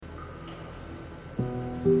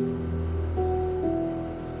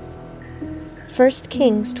1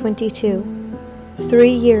 Kings 22. 3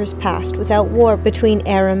 years passed without war between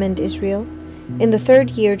Aram and Israel. In the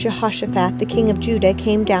 3rd year Jehoshaphat the king of Judah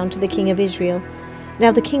came down to the king of Israel.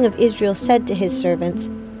 Now the king of Israel said to his servants,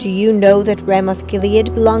 "Do you know that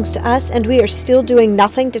Ramoth-Gilead belongs to us, and we are still doing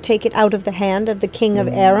nothing to take it out of the hand of the king of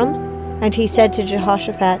Aram?" And he said to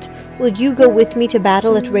Jehoshaphat, "Will you go with me to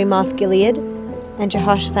battle at Ramoth-Gilead?" And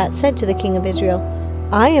Jehoshaphat said to the king of Israel,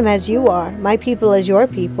 "I am as you are, my people as your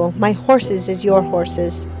people, my horses as your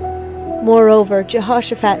horses." Moreover,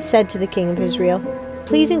 Jehoshaphat said to the king of Israel,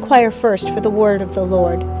 "Please inquire first for the word of the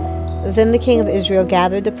Lord." Then the king of Israel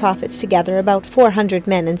gathered the prophets together, about 400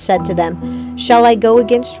 men, and said to them, "Shall I go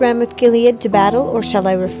against Ramoth-Gilead to battle, or shall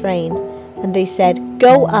I refrain?" And they said,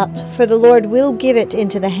 "Go up, for the Lord will give it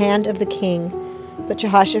into the hand of the king." But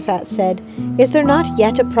Jehoshaphat said, "Is there not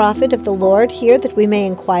yet a prophet of the Lord here that we may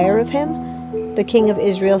inquire of him?" The king of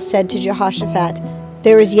Israel said to Jehoshaphat,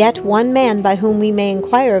 "There is yet one man by whom we may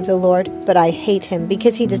inquire of the Lord, but I hate him,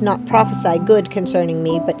 because he does not prophesy good concerning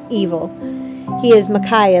me, but evil. He is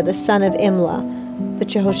Micaiah the son of Imlah." But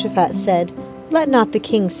Jehoshaphat said, "Let not the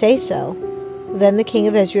king say so." Then the king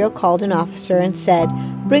of Israel called an officer and said,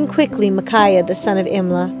 "Bring quickly Micaiah the son of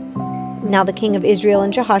Imlah." Now the king of Israel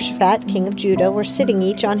and Jehoshaphat, king of Judah, were sitting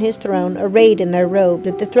each on his throne, arrayed in their robes,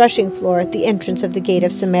 at the threshing floor at the entrance of the gate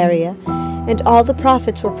of Samaria, and all the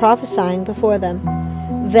prophets were prophesying before them.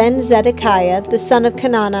 Then Zedekiah the son of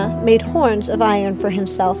Kenana made horns of iron for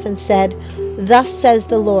himself, and said, "Thus says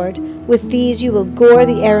the Lord, with these you will gore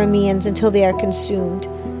the Arameans until they are consumed."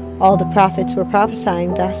 All the prophets were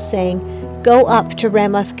prophesying thus, saying, "Go up to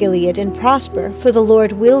Ramoth-Gilead and prosper, for the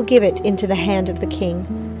Lord will give it into the hand of the king."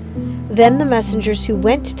 Then the messengers who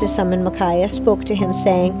went to summon Micaiah spoke to him,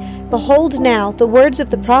 saying, "Behold now, the words of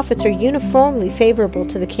the prophets are uniformly favorable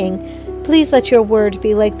to the king. Please let your word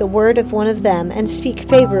be like the word of one of them, and speak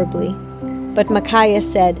favorably." But Micaiah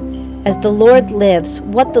said, "As the Lord lives,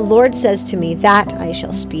 what the Lord says to me, that I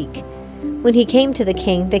shall speak." When he came to the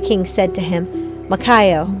king said to him,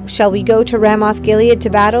 "Micaiah, shall we go to Ramoth-Gilead to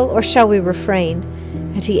battle, or shall we refrain?"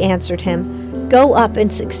 And he answered him, "Go up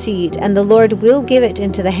and succeed, and the Lord will give it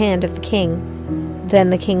into the hand of the king."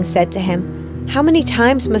 Then the king said to him, "How many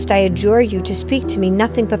times must I adjure you to speak to me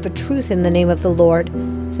nothing but the truth in the name of the Lord?"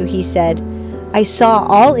 So he said, "I saw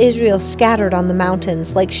all Israel scattered on the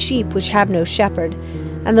mountains, like sheep which have no shepherd.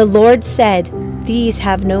 And the Lord said, 'These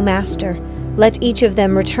have no master. Let each of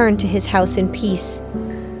them return to his house in peace.'"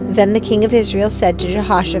 Then the king of Israel said to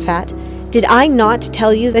Jehoshaphat, "Did I not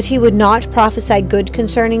tell you that he would not prophesy good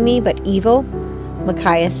concerning me, but evil?"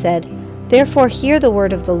 Micaiah said, "Therefore hear the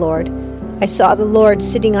word of the Lord. I saw the Lord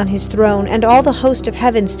sitting on his throne, and all the host of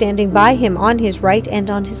heaven standing by him on his right and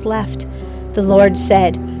on his left. The Lord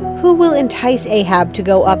said, 'Who will entice Ahab to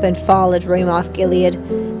go up and fall at Ramoth-Gilead?'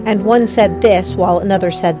 And one said this, while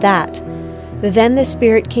another said that. Then the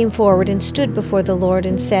Spirit came forward and stood before the Lord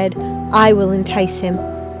and said, 'I will entice him.'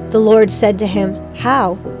 The Lord said to him,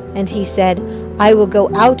 'How?' And he said, 'I will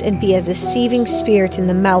go out and be a deceiving spirit in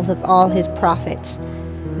the mouth of all his prophets.'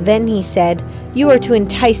 Then he said, 'You are to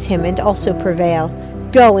entice him and also prevail.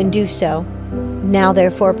 Go and do so. Now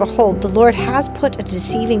therefore, behold, the Lord has put a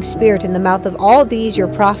deceiving spirit in the mouth of all these your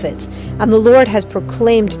prophets, and the Lord has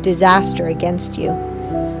proclaimed disaster against you.'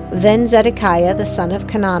 Then Zedekiah the son of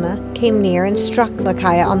Kenana came near and struck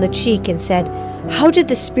Micaiah on the cheek and said, 'How did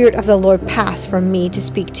the Spirit of the Lord pass from me to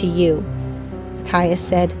speak to you?' Micaiah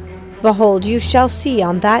said, 'Behold, you shall see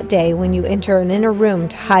on that day when you enter an inner room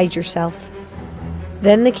to hide yourself.'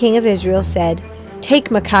 Then the king of Israel said,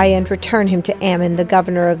 'Take Micaiah and return him to Ammon the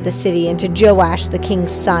governor of the city, and to Joash the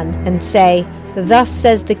king's son, and say, Thus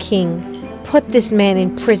says the king, Put this man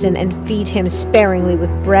in prison and feed him sparingly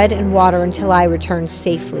with bread and water until I return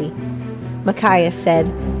safely.' Micaiah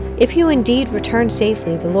said, 'If you indeed return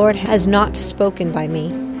safely, the Lord has not spoken by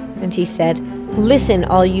me.' And he said, 'Listen,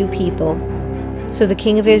 all you people.' So the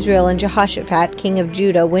king of Israel and Jehoshaphat, king of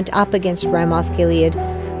Judah, went up against Ramoth-Gilead.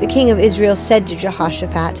 The king of Israel said to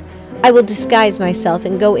Jehoshaphat, 'I will disguise myself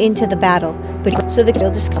and go into the battle.' But so the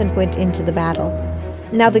king went into the battle.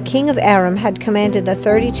 Now the king of Aram had commanded the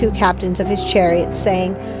 32 captains of his chariots,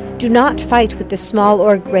 saying, 'Do not fight with the small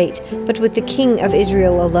or great, but with the king of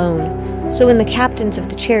Israel alone.' So when the captains of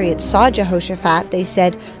the chariots saw Jehoshaphat, they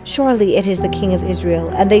said, 'Surely it is the king of Israel.'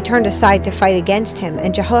 And they turned aside to fight against him,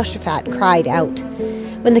 and Jehoshaphat cried out.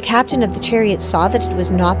 When the captain of the chariots saw that it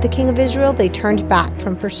was not the king of Israel, they turned back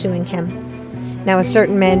from pursuing him. Now a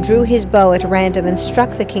certain man drew his bow at random and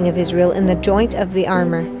struck the king of Israel in the joint of the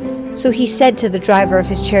armor. So he said to the driver of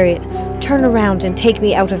his chariot, 'Turn around and take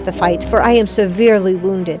me out of the fight, for I am severely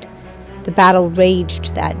wounded.' The battle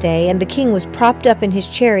raged that day, and the king was propped up in his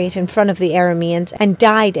chariot in front of the Arameans, and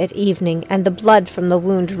died at evening, and the blood from the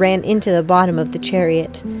wound ran into the bottom of the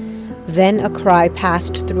chariot. Then a cry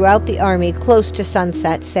passed throughout the army close to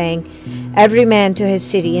sunset, saying, "Every man to his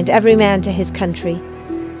city, and every man to his country."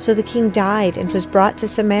 So the king died, and was brought to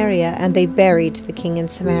Samaria, and they buried the king in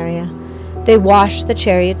Samaria. They washed the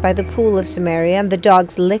chariot by the pool of Samaria, and the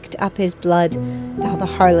dogs licked up his blood. Now the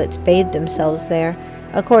harlots bathed themselves there,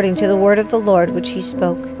 according to the word of the Lord which he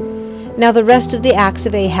spoke. Now the rest of the acts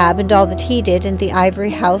of Ahab, and all that he did, and the ivory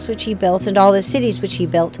house which he built, and all the cities which he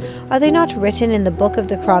built, are they not written in the book of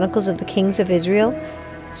the Chronicles of the kings of Israel?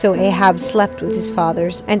 So Ahab slept with his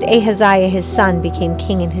fathers, and Ahaziah his son became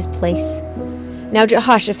king in his place. Now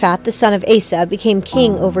Jehoshaphat the son of Asa became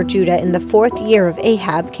king over Judah in the 4th year of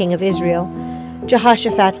Ahab king of Israel.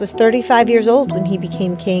 Jehoshaphat was 35 years old when he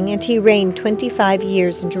became king, and he reigned 25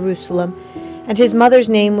 years in Jerusalem. And his mother's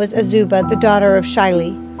name was Azubah, the daughter of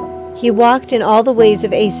Shilhi. He walked in all the ways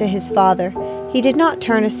of Asa his father. He did not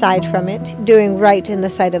turn aside from it, doing right in the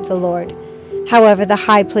sight of the Lord. However, the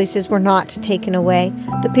high places were not taken away.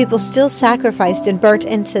 The people still sacrificed and burnt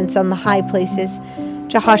incense on the high places.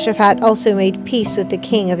 Jehoshaphat also made peace with the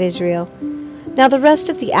king of Israel. Now the rest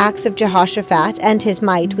of the acts of Jehoshaphat, and his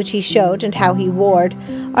might which he showed, and how he warred,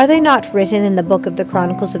 are they not written in the book of the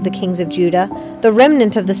Chronicles of the kings of Judah? The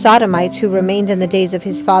remnant of the Sodomites who remained in the days of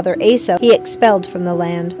his father Asa he expelled from the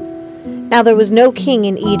land. Now there was no king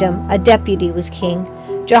in Edom, a deputy was king.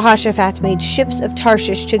 Jehoshaphat made ships of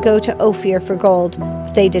Tarshish to go to Ophir for gold,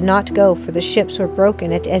 but they did not go, for the ships were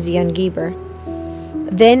broken at Ezion-Geber.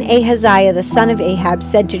 Then Ahaziah the son of Ahab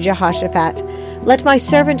said to Jehoshaphat, "Let my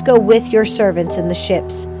servant go with your servants in the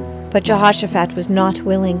ships." But Jehoshaphat was not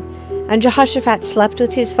willing. And Jehoshaphat slept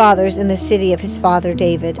with his fathers in the city of his father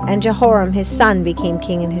David, and Jehoram his son became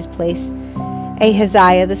king in his place.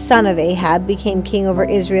 Ahaziah the son of Ahab became king over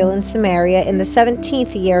Israel in Samaria in the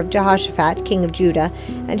 17th year of Jehoshaphat king of Judah,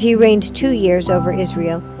 and he reigned 2 years over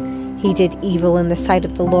Israel. He did evil in the sight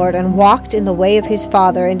of the Lord, and walked in the way of his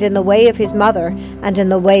father, and in the way of his mother, and in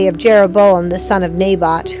the way of Jeroboam the son of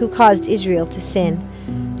Nebat, who caused Israel to sin.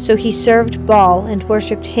 So he served Baal, and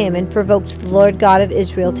worshipped him, and provoked the Lord God of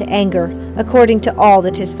Israel to anger, according to all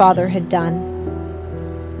that his father had done.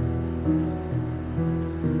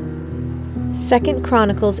 2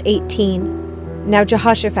 Chronicles 18. Now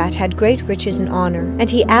Jehoshaphat had great riches and honor, and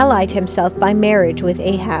he allied himself by marriage with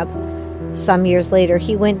Ahab. Some years later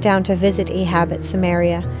he went down to visit Ahab at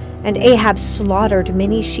Samaria, and Ahab slaughtered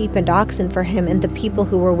many sheep and oxen for him and the people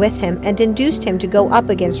who were with him, and induced him to go up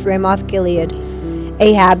against Ramoth-Gilead.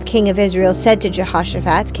 Ahab king of Israel said to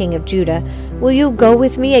Jehoshaphat king of Judah, "Will you go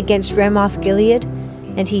with me against Ramoth-Gilead?"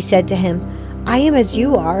 And he said to him, "I am as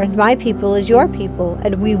you are, and my people as your people,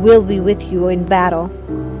 and we will be with you in battle."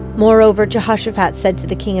 Moreover, Jehoshaphat said to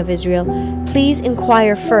the king of Israel, "Please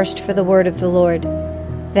inquire first for the word of the Lord."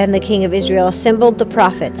 Then the king of Israel assembled the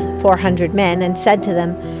prophets, 400 men, and said to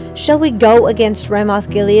them, "Shall we go against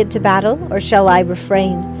Ramoth-Gilead to battle, or shall I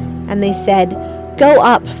refrain?" And they said, "Go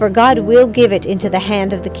up, for God will give it into the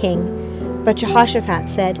hand of the king." But Jehoshaphat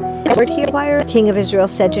said, "Word here, inquire." The king of Israel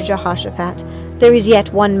said to Jehoshaphat, "There is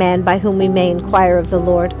yet one man by whom we may inquire of the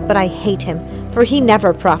Lord, but I hate him, for he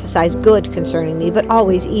never prophesies good concerning me, but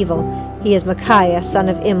always evil. He is Micaiah, son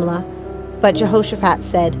of Imlah." But Jehoshaphat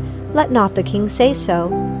said, "Let not the king say so."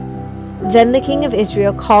 Then the king of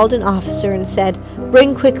Israel called an officer and said,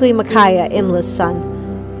 "Bring quickly Micaiah, Imlah's son."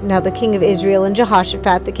 Now the king of Israel and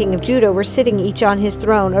Jehoshaphat the king of Judah were sitting each on his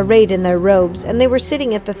throne, arrayed in their robes, and they were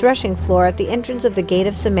sitting at the threshing floor at the entrance of the gate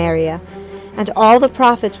of Samaria. And all the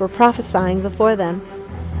prophets were prophesying before them.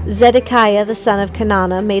 Zedekiah the son of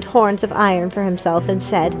Kenana made horns of iron for himself, and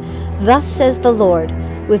said, "Thus says the Lord,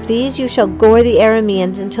 with these you shall gore the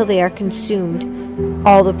Arameans until they are consumed."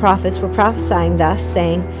 All the prophets were prophesying thus,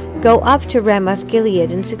 saying, "Go up to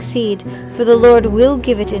Ramoth-Gilead and succeed, for the Lord will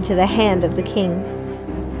give it into the hand of the king."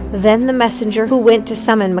 Then the messenger who went to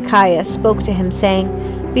summon Micaiah spoke to him, saying,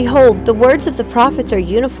 "Behold, the words of the prophets are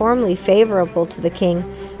uniformly favorable to the king,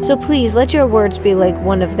 so please let your words be like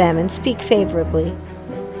one of them, and speak favorably."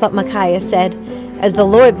 But Micaiah said, "As the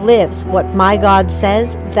Lord lives, what my God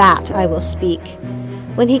says, that I will speak."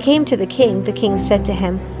 When he came to the king said to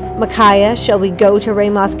him, "Micaiah, shall we go to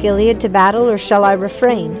Ramoth-Gilead to battle, or shall I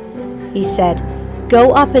refrain?" He said,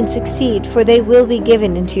 "Go up and succeed, for they will be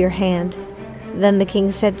given into your hand." Then the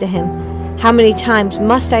king said to him, "How many times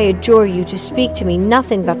must I adjure you to speak to me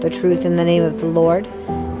nothing but the truth in the name of the Lord?"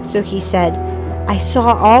 So he said, "I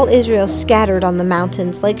saw all Israel scattered on the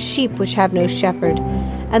mountains, like sheep which have no shepherd.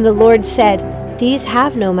 And the Lord said, These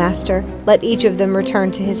have no master. Let each of them return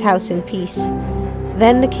to his house in peace."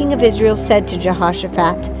 Then the king of Israel said to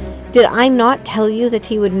Jehoshaphat, "Did I not tell you that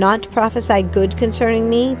he would not prophesy good concerning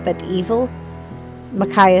me, but evil?"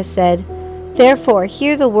 Micaiah said, "Therefore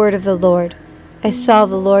hear the word of the Lord. I saw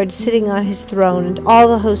the Lord sitting on his throne, and all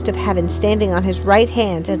the host of heaven standing on his right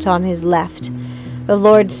hand and on his left. The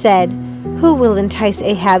Lord said, Who will entice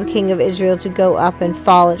Ahab king of Israel to go up and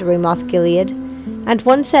fall at Ramoth-Gilead?" And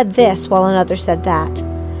one said this, while another said that.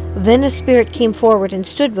 Then a spirit came forward and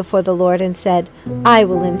stood before the Lord and said, "I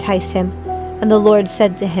will entice him." And the Lord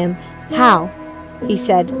said to him, "How?" He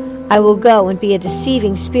said, "I will go and be a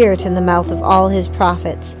deceiving spirit in the mouth of all his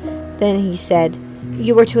prophets." Then he said,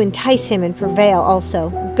 "You are to entice him and prevail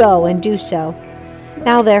also. Go and do so."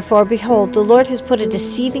 Now therefore, behold, the Lord has put a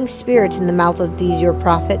deceiving spirit in the mouth of these your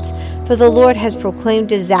prophets, for the Lord has proclaimed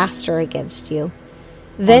disaster against you.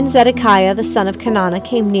 Then Zedekiah the son of Kenana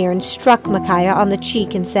came near and struck Micaiah on the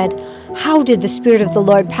cheek and said, "How did the Spirit of the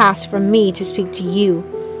Lord pass from me to speak to you?"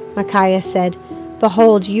 Micaiah said,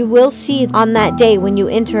 "Behold, you will see on that day when you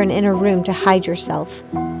enter an inner room to hide yourself."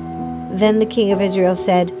 Then the king of Israel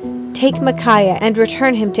said, "Take Micaiah and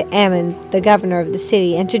return him to Ammon, the governor of the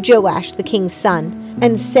city, and to Joash, the king's son,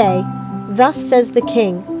 and say, Thus says the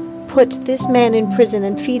king, Put this man in prison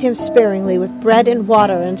and feed him sparingly with bread and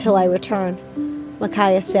water until I return."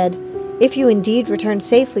 Micaiah said, "If you indeed return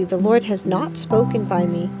safely, the Lord has not spoken by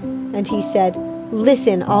me." And he said,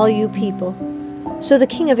 "Listen, all you people." So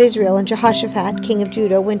the king of Israel and Jehoshaphat, king of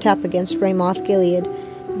Judah, went up against Ramoth-Gilead.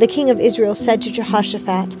 The king of Israel said to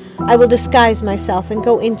Jehoshaphat, "I will disguise myself and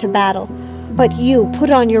go into battle, but you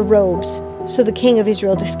put on your robes." So the king of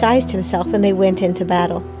Israel disguised himself, and they went into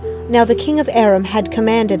battle. Now the king of Aram had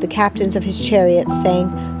commanded the captains of his chariots, saying,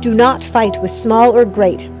 "Do not fight with small or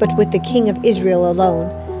great, but with the king of Israel alone."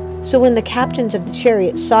 So when the captains of the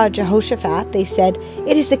chariots saw Jehoshaphat, they said,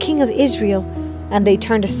 "It is the king of Israel," and they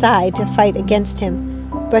turned aside to fight against him.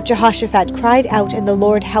 But Jehoshaphat cried out, and the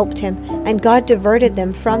Lord helped him, and God diverted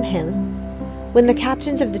them from him. When the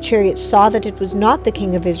captains of the chariots saw that it was not the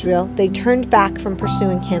king of Israel, they turned back from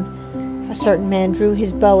pursuing him. A certain man drew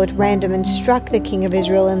his bow at random and struck the king of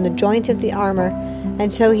Israel in the joint of the armor.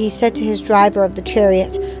 And so he said to his driver of the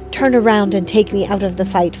chariot, "Turn around and take me out of the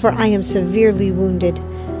fight, for I am severely wounded."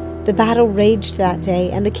 The battle raged that day,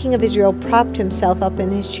 and the king of Israel propped himself up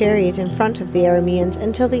in his chariot in front of the Arameans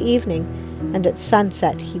until the evening, and at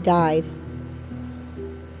sunset he died.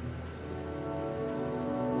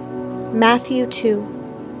 Matthew 2.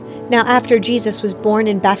 Now after Jesus was born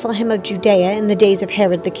in Bethlehem of Judea in the days of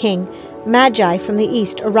Herod the king, Magi from the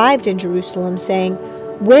east arrived in Jerusalem, saying,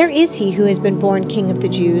 "Where is he who has been born King of the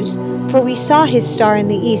Jews? For we saw his star in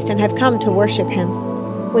the east and have come to worship him."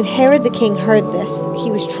 When Herod the king heard this,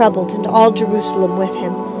 he was troubled, and all Jerusalem with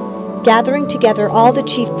him. Gathering together all the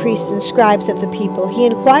chief priests and scribes of the people, he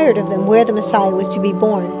inquired of them where the Messiah was to be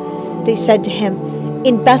born. They said to him,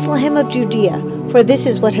 "In Bethlehem of Judea, for this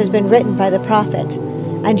is what has been written by the prophet.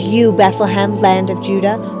 And you, Bethlehem, land of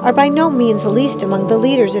Judah, are by no means the least among the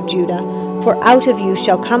leaders of Judah, for out of you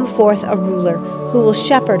shall come forth a ruler, who will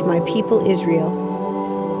shepherd my people Israel."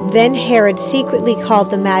 Then Herod secretly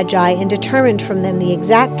called the Magi and determined from them the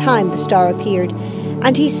exact time the star appeared.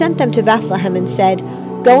 And he sent them to Bethlehem and said,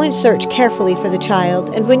 "Go and search carefully for the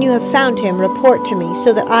child, and when you have found him, report to me,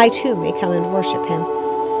 so that I too may come and worship him."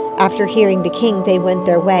 After hearing the king, they went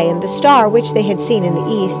their way, and the star which they had seen in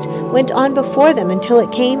the east went on before them until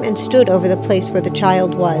it came and stood over the place where the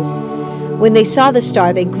child was. When they saw the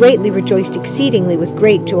star, they greatly rejoiced exceedingly with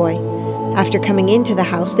great joy. After coming into the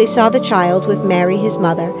house, they saw the child with Mary his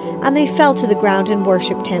mother, and they fell to the ground and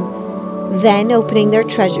worshipped him. Then, opening their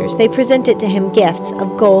treasures, they presented to him gifts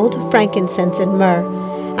of gold, frankincense, and myrrh.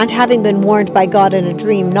 And having been warned by God in a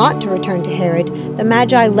dream not to return to Herod, the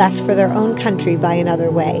Magi left for their own country by another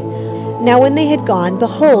way. Now when they had gone,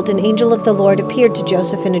 behold, an angel of the Lord appeared to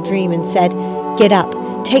Joseph in a dream and said, "Get up,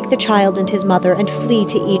 take the child and his mother, and flee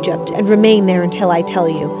to Egypt, and remain there until I tell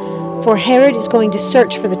you. For Herod is going to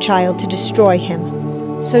search for the child to destroy him."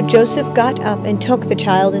 So Joseph got up and took the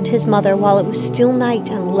child and his mother while it was still night,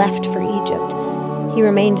 and left for Egypt. He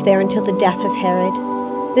remained there until the death of Herod.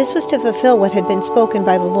 This was to fulfill what had been spoken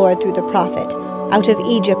by the Lord through the prophet, "Out of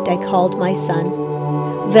Egypt I called my son."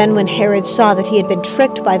 Then when Herod saw that he had been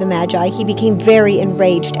tricked by the Magi, he became very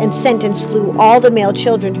enraged, and sent and slew all the male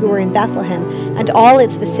children who were in Bethlehem and all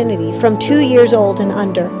its vicinity, from 2 years old and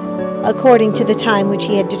under, according to the time which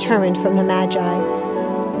he had determined from the Magi.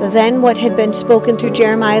 Then what had been spoken through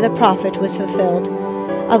Jeremiah the prophet was fulfilled.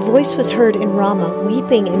 A voice was heard in Ramah,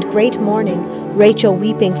 weeping and great mourning, Rachel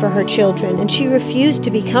weeping for her children, and she refused to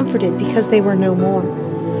be comforted because they were no more.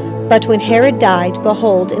 But when Herod died,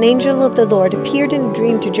 behold, an angel of the Lord appeared in a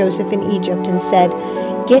dream to Joseph in Egypt and said,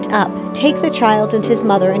 Get up, take the child and his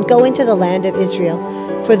mother, and go into the land of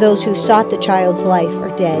Israel, for those who sought the child's life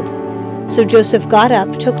are dead. So Joseph got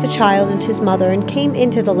up, took the child and his mother, and came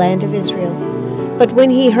into the land of Israel. But when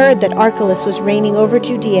he heard that Archelaus was reigning over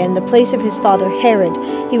Judea in the place of his father Herod,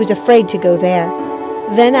 he was afraid to go there.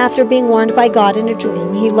 Then, after being warned by God in a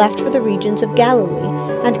dream, he left for the regions of Galilee,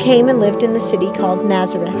 and came and lived in the city called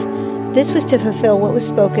Nazareth. This was to fulfill what was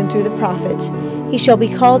spoken through the prophets, He shall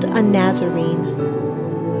be called a Nazarene.